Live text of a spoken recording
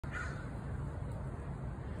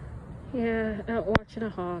Yeah, out watching a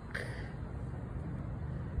hawk.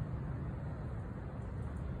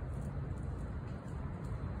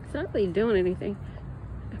 It's not really doing anything.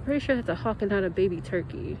 I'm pretty sure that's a hawk and not a baby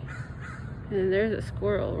turkey. And there's a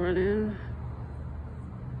squirrel running.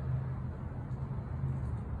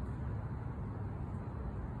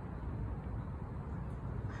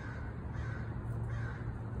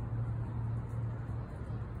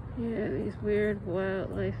 Yeah, these weird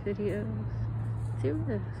wildlife videos. See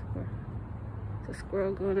where the squirrel? It's a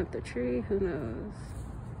squirrel going up the tree, who knows?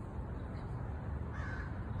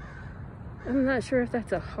 I'm not sure if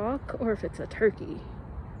that's a hawk or if it's a turkey.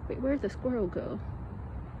 Wait, where'd the squirrel go?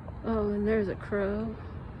 Oh, and there's a crow.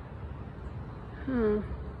 Huh.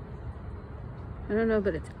 I don't know,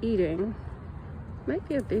 but it's eating. Might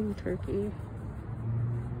be a baby turkey.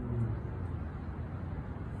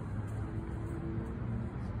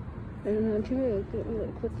 I don't know, I'm trying to look at,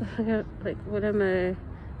 like, what the heck, like, what am I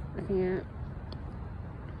looking at?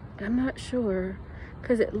 I'm not sure,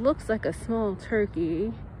 because it looks like a small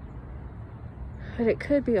turkey, but it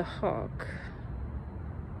could be a hawk.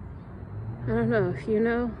 I don't know. If you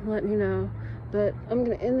know, let me know. But I'm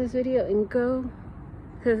going to end this video and go,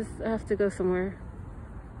 because I have to go somewhere.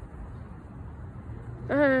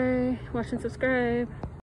 Bye. Watch and subscribe.